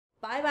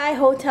Bye bye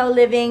hotel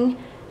living,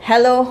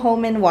 hello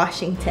home in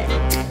Washington.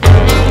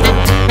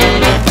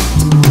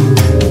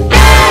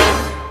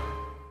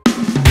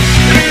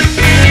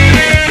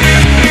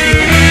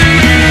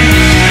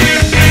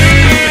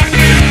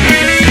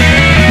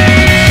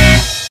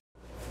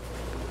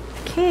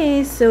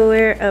 Okay, so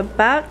we're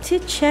about to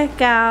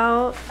check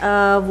out.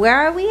 Where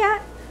are we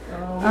at?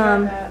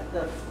 We're at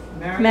the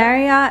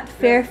Marriott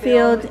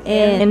Fairfield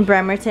in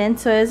Bremerton.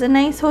 So it's a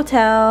nice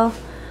hotel.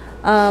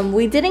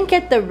 We didn't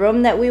get the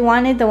room that we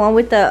wanted, the one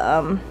with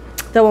the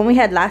one we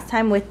had last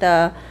time with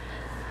the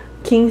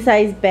king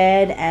size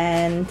bed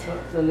and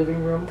the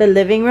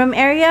living room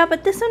area,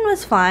 but this one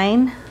was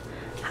fine.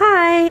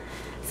 Hi.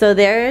 So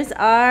there's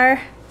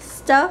our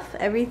stuff,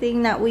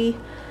 everything that we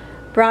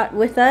brought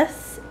with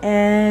us,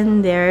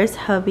 and there's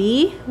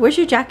hubby. Where's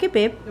your jacket,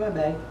 babe? In my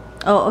bag.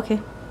 Oh, okay.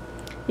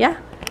 Yeah.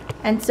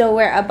 And so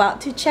we're about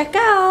to check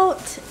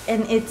out,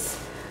 and it's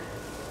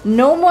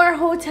no more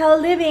hotel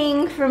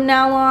living from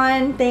now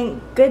on.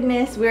 Thank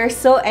goodness. We're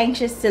so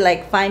anxious to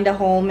like find a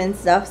home and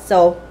stuff.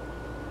 So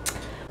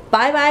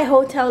bye bye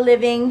hotel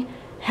living,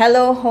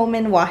 hello home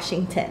in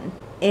Washington.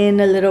 In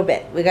a little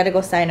bit, we gotta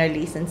go sign our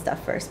lease and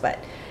stuff first, but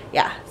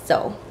yeah,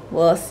 so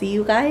we'll see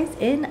you guys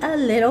in a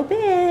little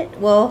bit.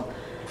 Well,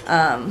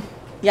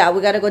 yeah,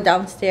 we gotta go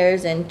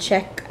downstairs and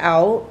check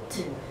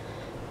out.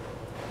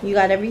 You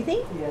got everything?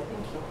 Yeah, I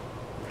think so.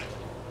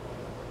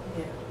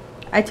 Yeah.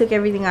 I took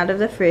everything out of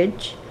the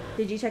fridge.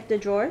 Did you check the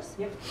drawers?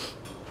 Yep.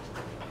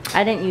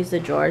 I didn't use the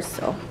drawers,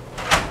 so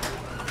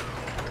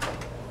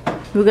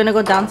we're gonna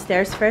go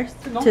downstairs first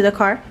to the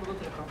car. We'll go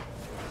to the car.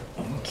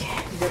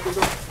 Okay. You got the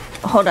door?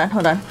 Hold on,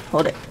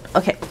 hold it.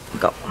 Okay,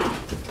 go.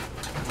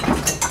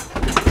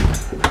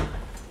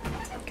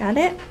 Got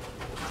it?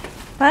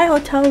 Bye,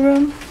 hotel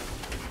room.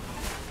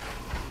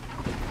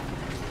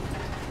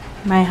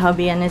 My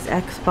hubby and his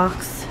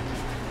Xbox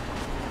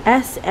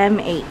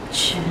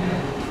SMH.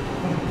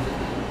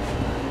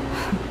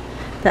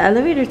 The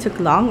elevator took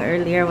long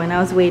earlier when I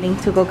was waiting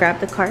to go grab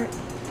the cart.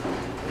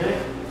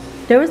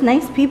 There was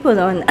nice people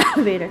though in the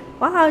elevator.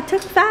 Wow, it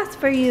took fast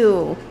for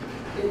you.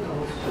 It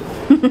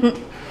knows.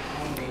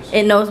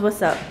 It knows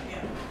what's up.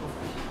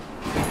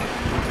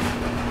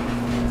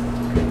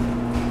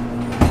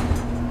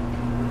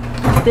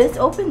 This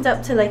opens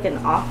up to like an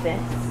office.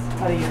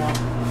 How do you know?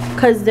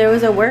 Because there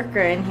was a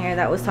worker in here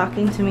that was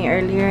talking to me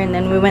earlier, and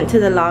then we went to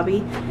the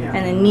lobby, Yeah.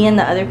 and then me and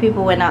the other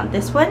people went out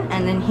this one,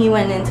 and then he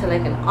went into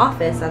like an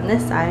office on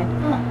this side.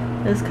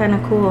 It was kind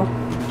of cool.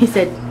 He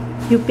said,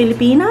 "You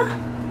Filipina?"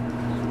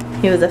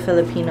 He was a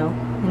Filipino,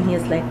 and he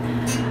was like,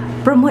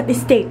 "From what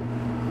state?"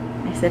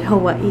 I said,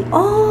 "Hawaii."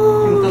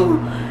 "Oh,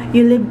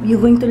 you're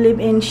going to live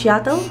in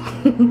Seattle?"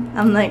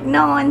 I'm like,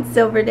 "No, in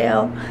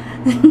Silverdale."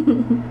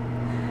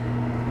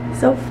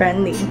 So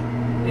friendly.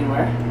 In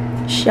where?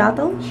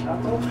 Seattle.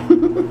 Shuttle?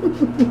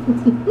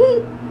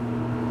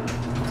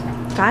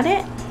 Got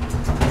it?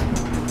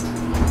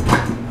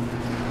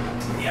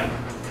 Yep.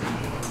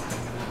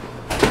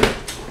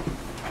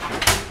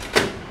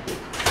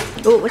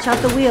 Oh, watch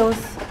out the wheels.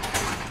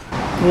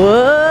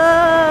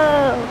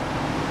 Whoa!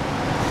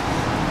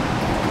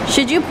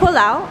 Should you pull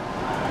out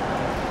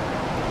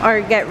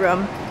or get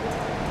room?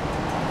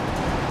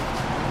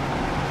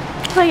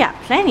 Oh yeah,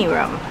 plenty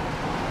room.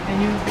 Can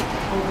you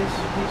hold this,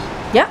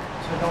 please? Yeah.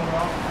 So don't go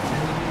off.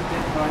 And you do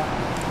this by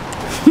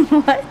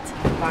What?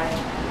 line.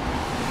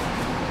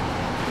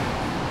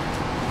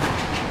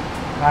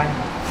 Line.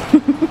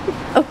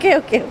 Okay.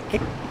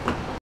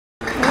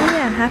 Oh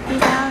yeah, happy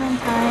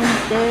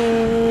Valentine's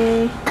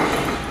Day.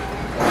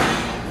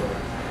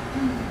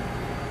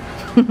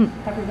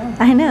 Happy done.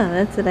 I know,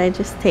 that's what I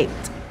just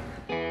taped.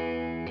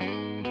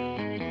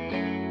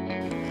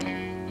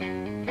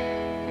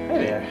 Hey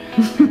there.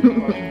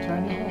 Welcome to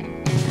our new home.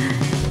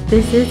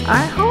 This is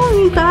our home,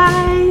 you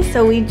guys.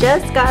 So we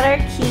just got our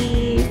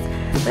keys.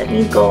 Let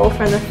me go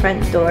for the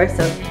front door.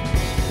 So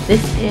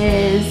this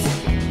is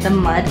the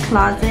mud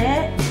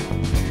closet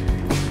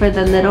for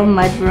the little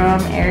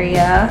mudroom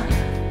area.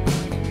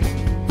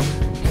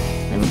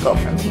 Let me go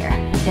from here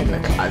in the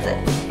closet.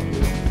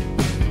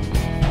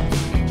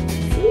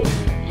 See?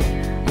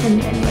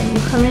 And then when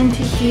you come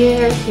into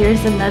here,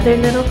 here's another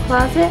little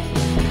closet.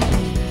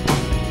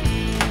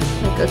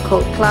 Like a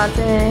coat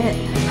closet.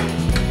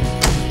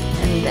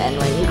 And then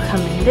when you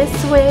come in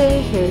this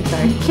way, here's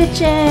our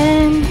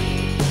kitchen.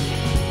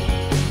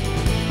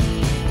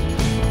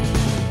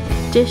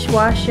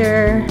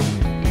 Dishwasher.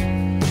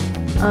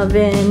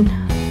 Oven.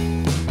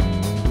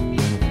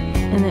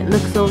 And it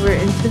looks over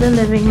into the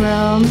living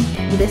room.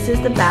 This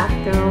is the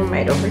bathroom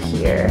right over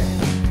here.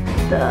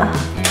 The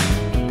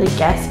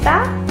guest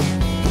bath.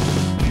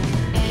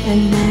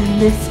 And then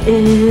this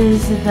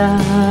is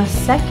the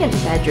second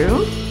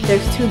bedroom.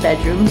 There's two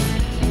bedrooms.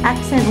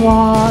 Accent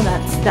wall,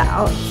 that's the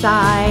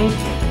outside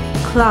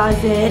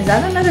closet. Is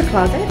that another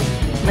closet?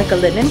 Like a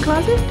linen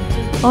closet?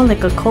 Oh,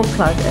 like a coat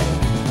closet.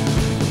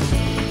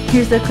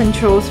 Here's the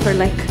controls for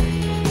like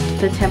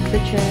the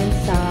temperature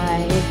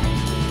inside.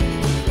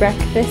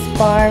 Breakfast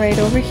bar right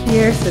over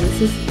here. So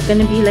this is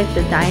gonna be like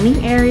the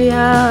dining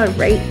area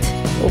right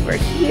over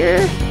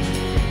here.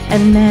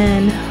 And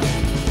then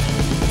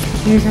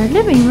here's our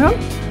living room.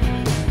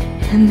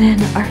 And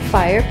then our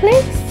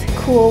fireplace.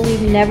 Cool,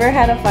 we've never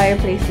had a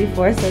fireplace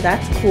before, so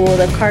that's cool.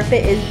 The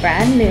carpet is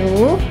brand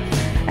new.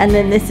 And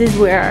then this is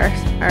where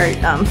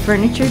our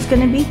furniture is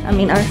gonna be. I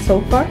mean, our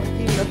sofa.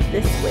 If you look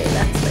this way,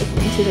 that's like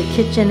into the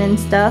kitchen and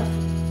stuff.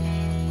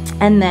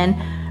 And then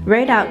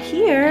right out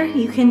here,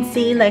 you can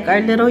see like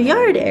our little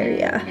yard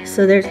area.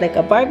 So there's like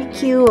a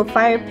barbecue, a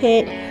fire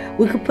pit.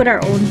 We could put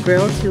our own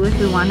grill too if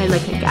we wanted,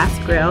 like a gas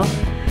grill.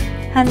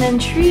 And then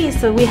trees,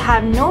 so we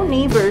have no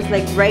neighbors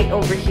like right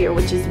over here,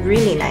 which is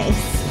really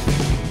nice.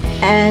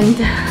 And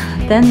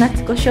then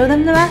let's go show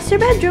them the master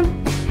bedroom.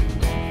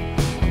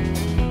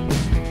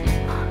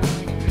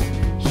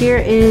 Here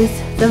is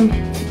the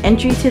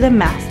entry to the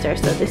master.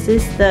 So this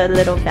is the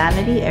little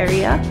vanity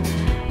area.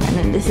 And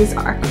then this is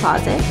our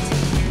closet.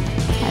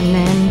 And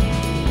then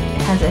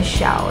it has a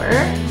shower.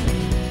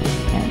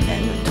 And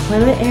then the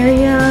toilet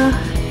area.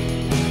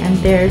 And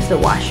there's the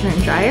washer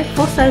and dryer.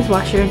 Full-size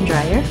washer and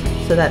dryer.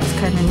 So that's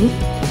kind of neat.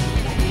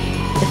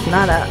 It's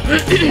not a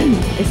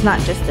it's not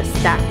just a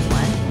stacked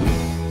one.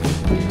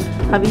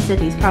 Hubby said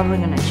he's probably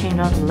gonna change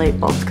all the light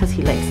bulbs because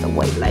he likes the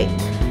white light.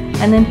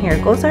 And then here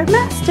goes our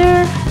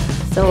master.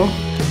 So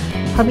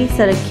hubby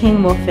said a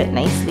king will fit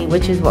nicely,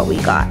 which is what we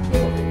got.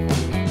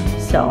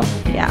 So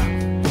yeah.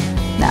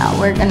 Now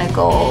we're gonna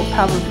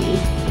probably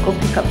go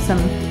pick up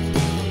some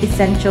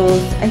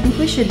essentials. I think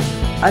we should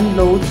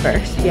unload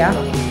first, yeah.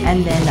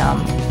 And then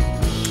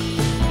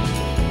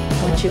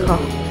what you call?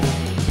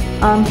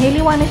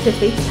 Haley wanted to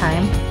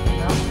FaceTime.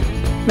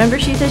 Remember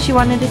she said she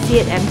wanted to see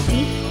it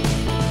empty?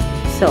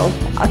 So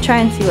I'll try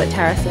and see what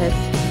Tara says.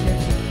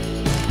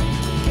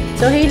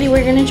 So Haley,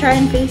 we're gonna try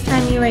and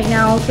FaceTime you right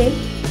now, okay?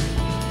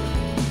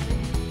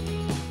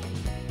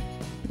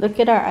 Look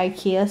at our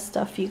IKEA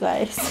stuff, you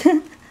guys.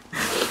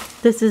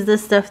 This is the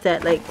stuff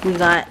that like we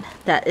got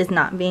that is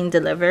not being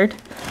delivered.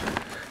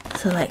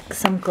 So like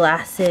some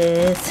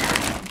glasses,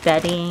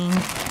 bedding.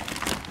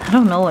 I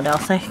don't know what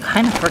else. I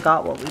kind of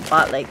forgot what we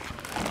bought, like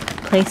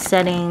place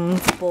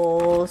settings,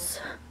 bowls.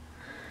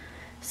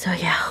 So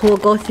yeah, we'll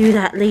go through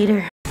that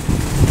later.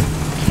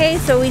 Okay,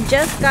 so we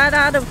just got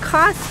out of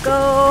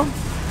Costco.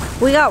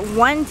 We got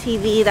one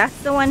TV. That's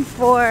the one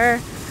for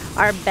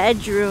our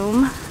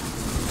bedroom.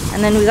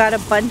 And then we got a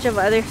bunch of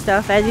other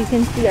stuff. As you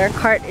can see, our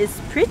cart is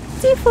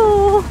pretty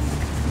full.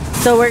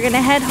 So we're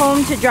gonna head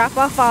home to drop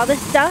off all the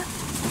stuff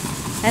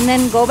and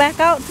then go back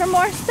out for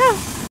more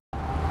stuff.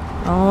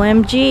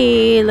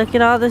 OMG, look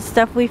at all the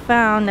stuff we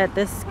found at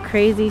this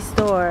crazy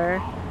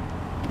store.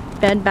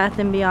 Bed Bath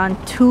 & Beyond,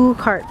 2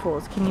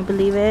 cartfuls. Can you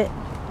believe it?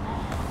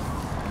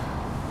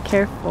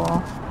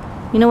 Careful.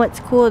 You know what's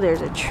cool?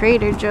 There's a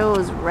Trader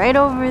Joe's right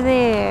over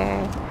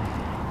there.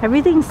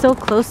 Everything's so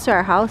close to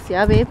our house,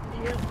 yeah, babe?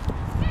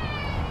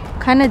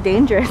 Kind of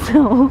dangerous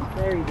though.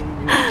 Very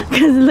dangerous.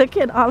 Because look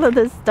at all of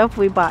the stuff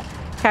we bought.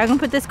 Okay, I'm gonna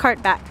put this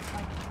cart back.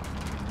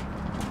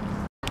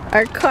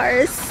 Our car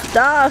is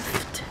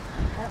stuffed.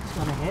 That's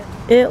gonna hit.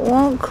 It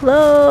won't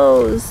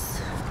close.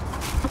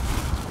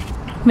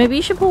 Maybe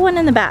you should put one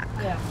in the back.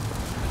 Yeah.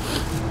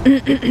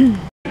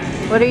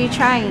 What are you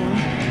trying?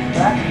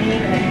 Black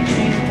bean and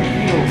cheese to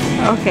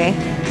Okay.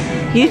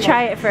 You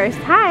try it first.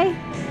 Hi.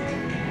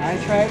 I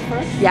try it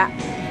first? Yeah.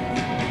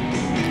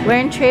 We're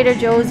in Trader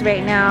Joe's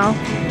right now.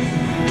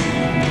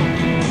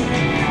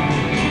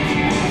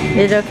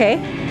 Is it okay?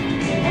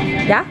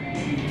 Yeah?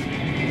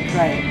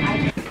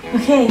 Right.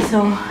 Okay,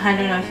 so I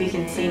don't know if you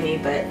can see me,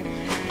 but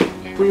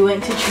we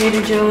went to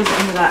Trader Joe's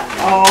and we got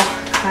all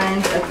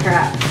kinds of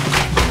crap.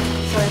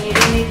 So I need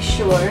to make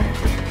sure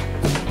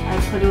I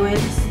put away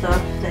the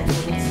stuff that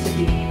needs to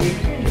be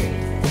refrigerated.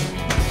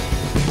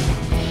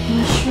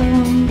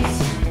 Mushrooms,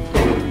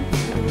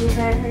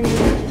 blueberries,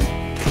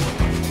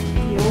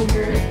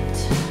 yogurt,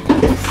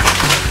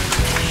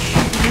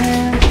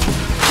 shrimp,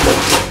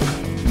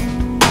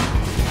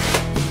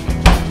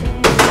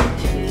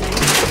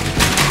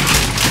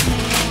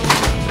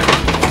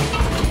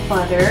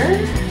 butter,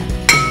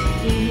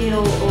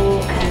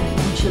 ELO and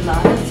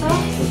enchilada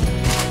sauce,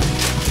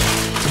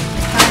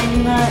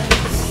 pine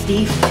nuts,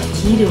 beef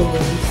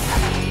taquitos,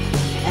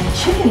 and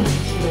chicken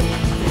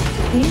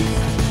taquitos.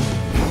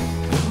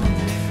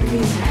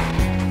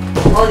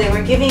 Oh, they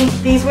were giving,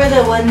 these were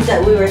the ones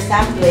that we were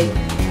sampling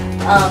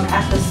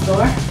at the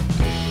store,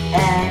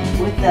 and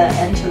with the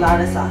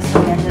enchilada sauce, so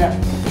we ended up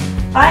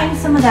buying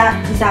some of that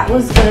because that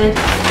was good.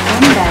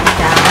 And then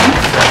down,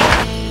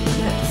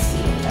 let's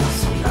see what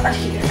else we got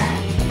here.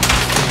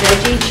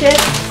 Veggie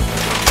chips,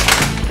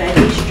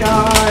 veggie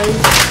straws,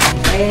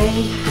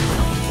 eggs.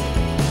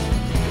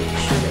 Make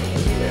sure that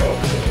these are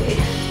okay.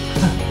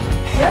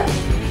 Yeah.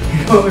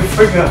 Oh, we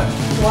forgot.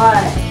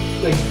 What?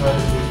 Like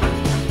Target.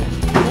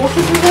 Well,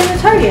 because we go to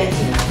Target.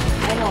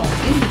 I don't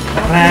use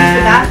the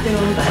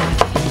bathroom, but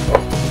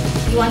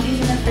you want these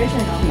in the fridge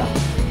or no? No.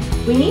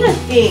 We need a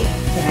thing.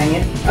 To hang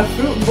it? A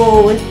fruit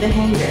bowl with the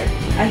hanger.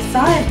 I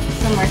saw it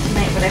somewhere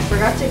tonight, but I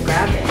forgot to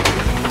grab it.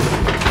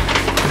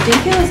 I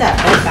think it was at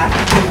Bed Bath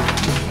 & Beyond.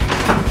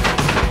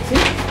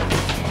 See?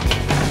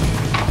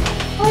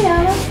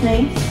 yeah, that's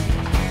nice.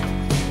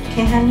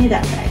 Okay, hand me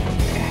that bag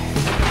over there.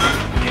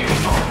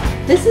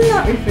 This is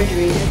not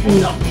refrigerated.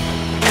 No.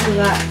 We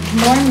got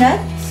more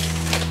nuts,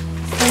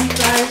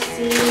 sunflower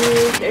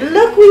seeds.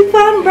 Look, we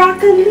found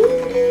broccoli.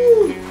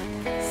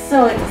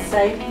 So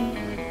exciting.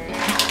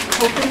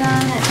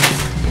 Coconut.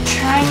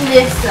 Trying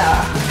this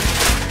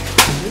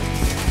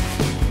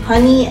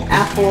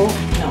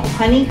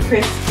honey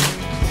crisp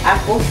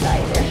apple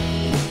cider.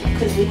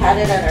 Because we had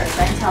it at our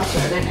friend's house the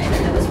other night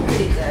and it was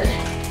pretty good.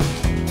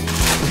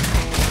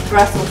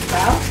 Brussels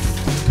sprouts.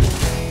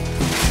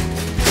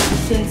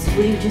 Since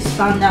we just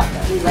found out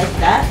that we like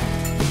that.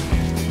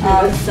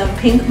 Some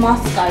pink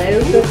Moscato.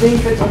 The thing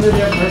fits under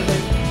there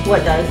perfect.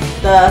 What does?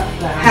 The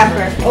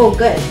hamper. Oh,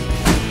 good.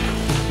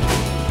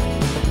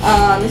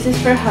 This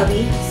is for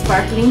hubby.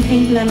 Sparkling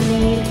pink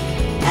lemonade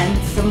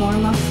and some more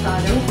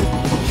Moscato.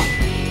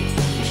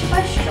 We should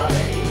buy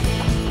strawberries.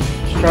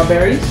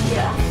 Strawberries?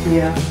 Yeah.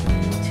 Yeah.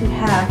 To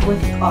have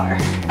with our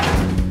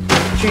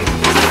drinks.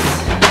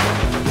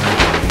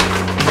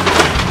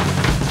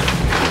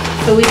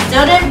 So we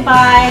still didn't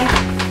buy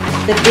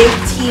the big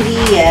TV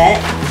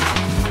yet.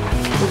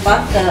 We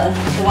bought the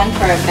one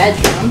for our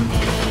bedroom.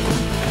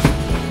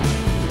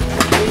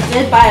 We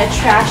did buy a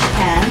trash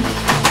can,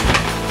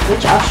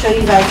 which I'll show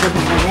you guys in a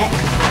minute.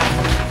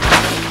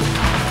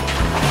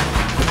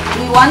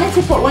 We wanted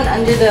to put one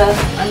under the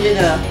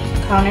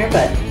counter,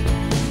 but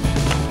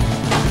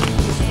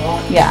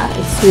yeah,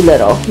 it's too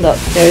little. Look,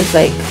 there's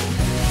like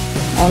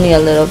only a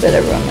little bit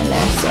of room in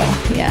there,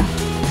 so yeah.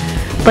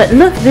 But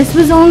look, this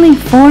was only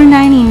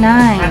 $4.99.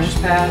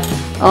 Mattress pad.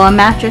 Oh, a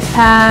mattress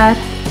pad.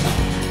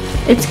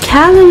 It's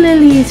calla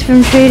lilies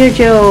from Trader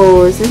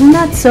Joe's. Isn't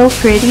that so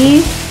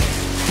pretty?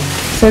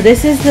 So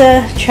this is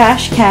the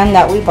trash can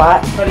that we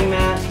bought. Cutting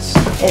mats.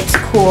 It's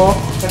cool.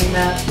 Cutting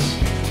mats.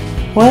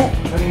 What?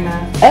 Cutting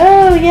mats.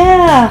 Oh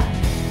yeah.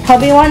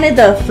 Hubby wanted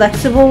the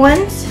flexible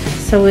ones,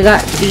 so we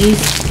got these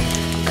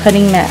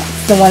cutting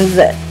mats, the ones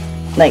that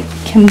like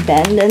can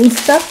bend and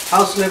stuff.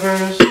 House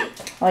slippers.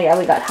 Oh yeah,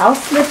 we got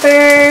house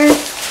slippers.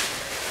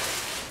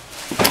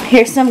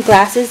 Here's some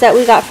glasses that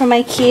we got from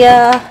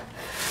IKEA.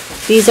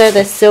 These are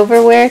the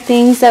silverware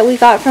things that we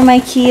got from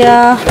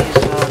IKEA.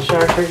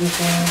 Shower curtain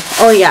things.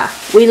 Oh yeah,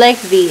 we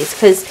like these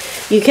because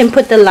you can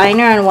put the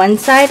liner on one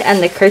side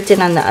and the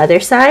curtain on the other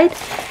side.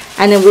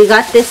 And then we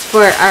got this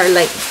for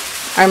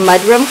our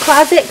mudroom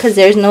closet because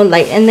there's no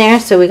light in there,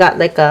 so we got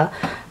like a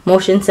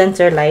motion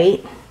sensor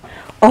light.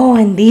 Oh,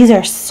 and these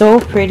are so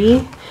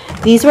pretty.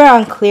 These were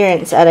on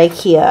clearance at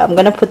IKEA. I'm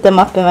gonna put them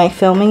up in my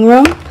filming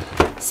room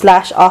 /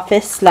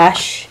 office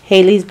 /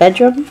 Haley's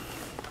bedroom.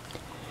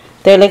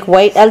 They're like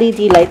white LED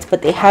lights,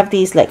 but they have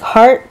these like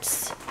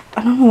hearts.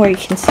 I don't know where you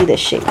can see the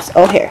shapes.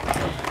 Oh, here.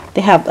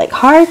 They have like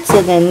hearts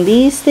and then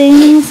these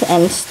things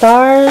and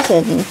stars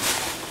and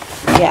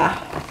yeah.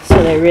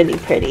 So they're really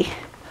pretty.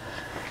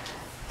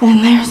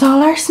 And there's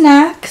all our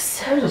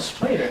snacks. There's a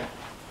spider.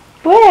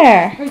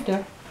 Where? Right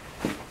there.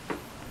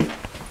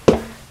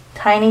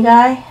 Tiny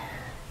guy?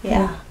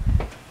 Yeah.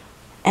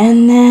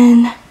 And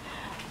then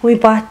we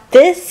bought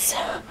this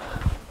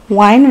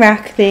wine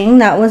rack thing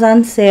that was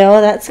on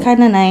sale. That's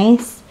kind of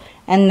nice.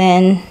 And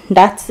then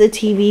that's the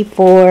TV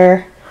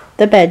for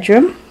the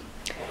bedroom.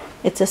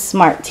 It's a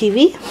smart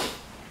TV.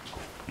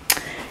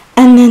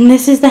 And then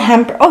this is the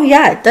hamper. Oh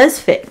yeah, it does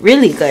fit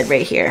really good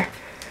right here.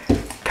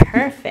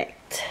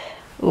 Perfect.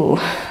 Ooh,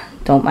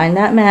 don't mind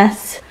that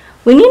mess.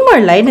 We need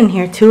more light in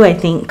here too, I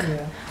think.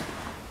 Yeah.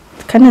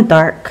 It's kind of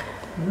dark.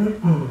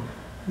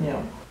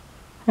 Yeah.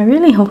 I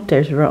really hope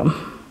there's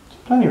room.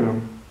 Plenty of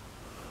room.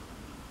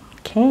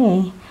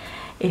 Okay.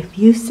 If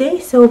you say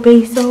so,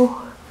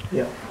 Basil.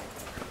 Yeah.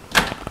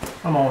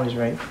 I'm always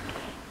right.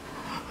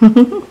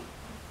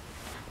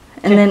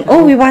 And then,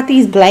 oh, we bought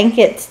these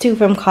blankets too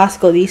from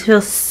Costco. These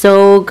feel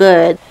so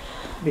good.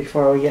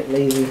 Before we get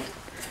lazy.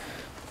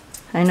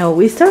 I know.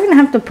 We're still going to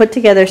have to put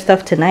together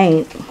stuff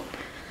tonight.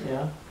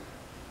 Yeah.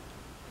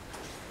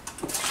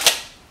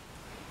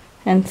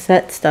 And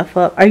set stuff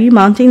up. Are you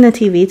mounting the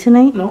TV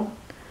tonight? No.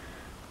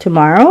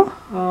 Tomorrow?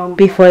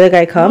 Before the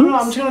guy comes? No,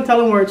 I'm just going to tell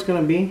him where it's going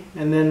to be.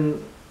 And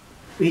then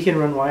we can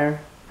run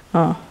wire.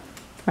 Oh,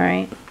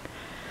 alright.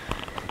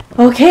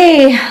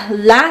 Okay,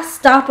 last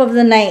stop of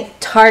the night,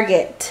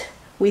 Target.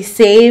 We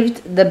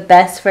saved the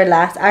best for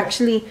last.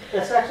 Actually,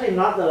 That's actually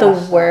not the the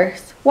last stop.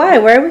 worst. Why?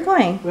 Where are we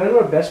going? We're going to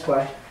go to Best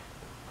Buy.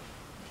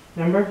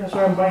 Remember? That's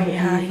where I'm buying the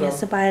Yeah, TV he from. has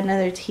to buy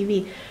another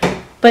TV.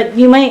 But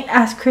you might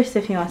ask Chris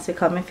if he wants to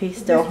come if he's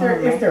still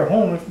home. If they're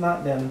home, if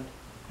not, then...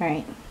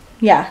 Alright.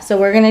 Yeah, so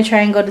we're going to try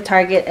and go to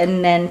Target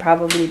and then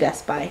probably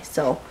Best Buy.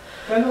 So,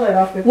 Turn the light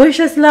off. wish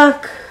us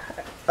luck.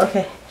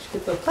 Okay.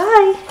 Get the...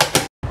 Bye.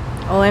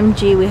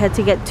 OMG, we had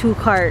to get 2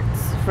 carts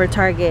for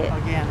Target.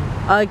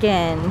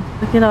 Again.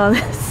 Look at all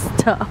this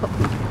stuff.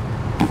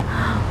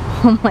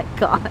 Oh my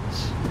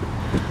gosh.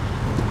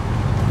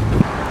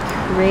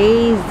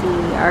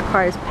 Crazy. Our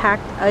car is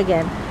packed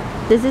again.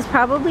 This is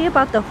probably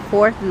about the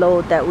 4th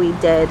load that we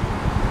did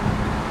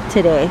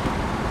today.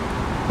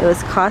 It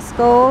was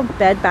Costco,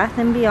 Bed Bath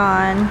 &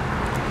 Beyond,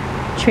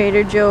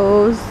 Trader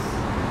Joe's,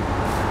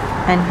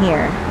 and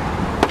here.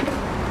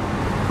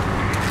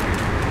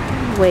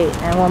 Wait,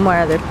 and one more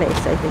other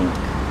place, I think.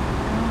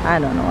 I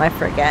don't know, I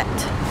forget.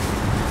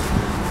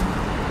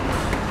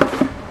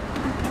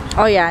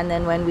 Oh yeah, and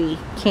then when we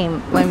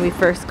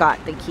first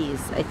got the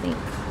keys, I think.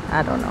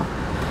 I don't know.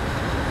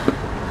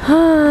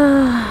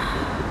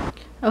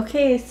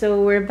 Okay,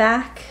 so we're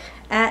back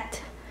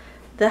at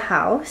the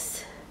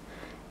house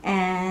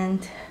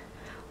and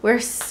we're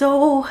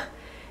so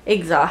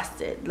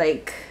exhausted.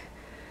 Like,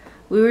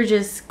 we were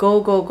just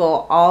go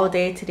all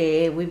day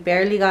today. We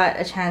barely got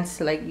a chance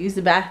to like use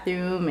the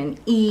bathroom and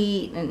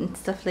eat and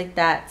stuff like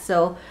that.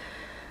 So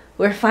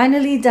we're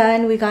finally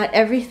done. We got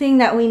everything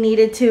that we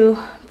needed to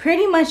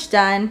pretty much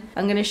done.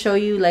 I'm gonna show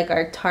you like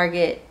our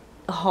Target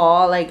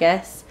haul, I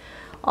guess.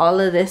 All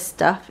of this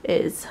stuff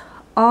is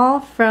all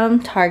from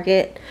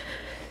Target.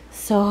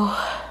 So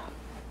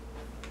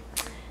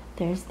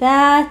there's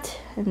that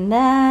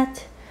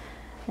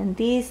and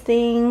these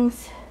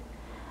things.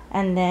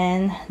 And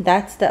then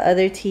that's the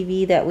other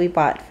TV that we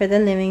bought for the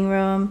living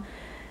room.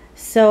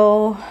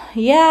 So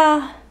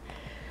yeah,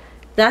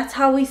 that's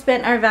how we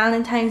spent our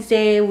Valentine's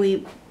Day.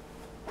 We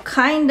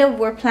kind of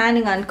were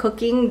planning on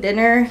cooking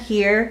dinner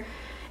here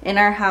in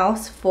our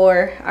house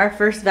for our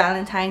first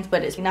Valentine's,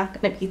 but it's not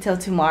gonna be till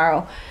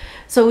tomorrow.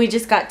 So we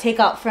just got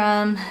takeout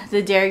from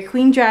the Dairy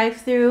Queen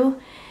drive-thru,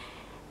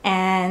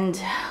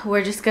 and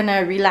we're just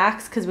gonna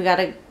relax because we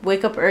gotta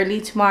wake up early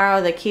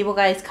tomorrow. The cable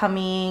guy is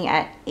coming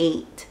at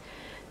 8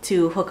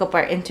 to hook up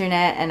our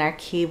internet and our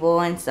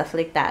cable and stuff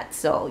like that.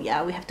 So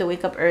yeah, we have to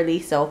wake up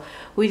early. So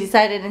we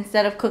decided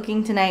instead of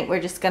cooking tonight, we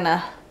just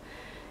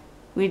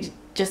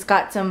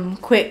got some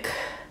quick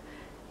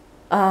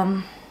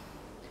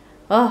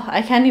oh,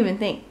 I can't even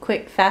think,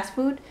 quick fast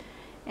food.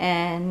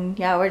 And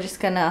yeah, we're just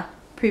gonna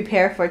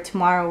prepare for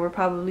tomorrow. We're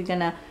probably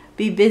gonna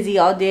be busy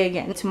all day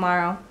again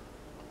tomorrow.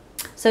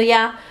 So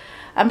yeah,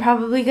 I'm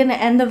probably gonna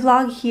end the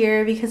vlog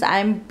here because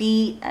I'm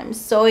beat. I'm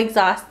so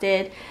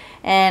exhausted.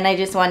 And I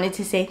just wanted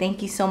to say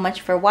thank you so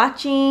much for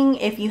watching.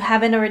 If you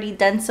haven't already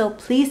done so,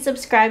 please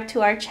subscribe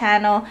to our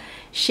channel,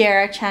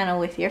 share our channel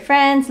with your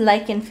friends,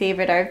 like and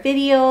favorite our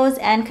videos,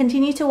 and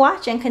continue to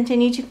watch and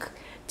continue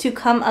to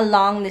come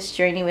along this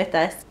journey with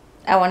us.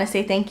 I want to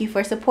say thank you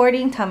for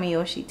supporting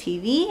Tamayoshi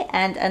TV,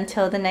 and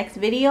until the next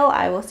video,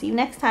 I will see you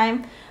next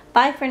time.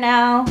 Bye for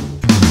now.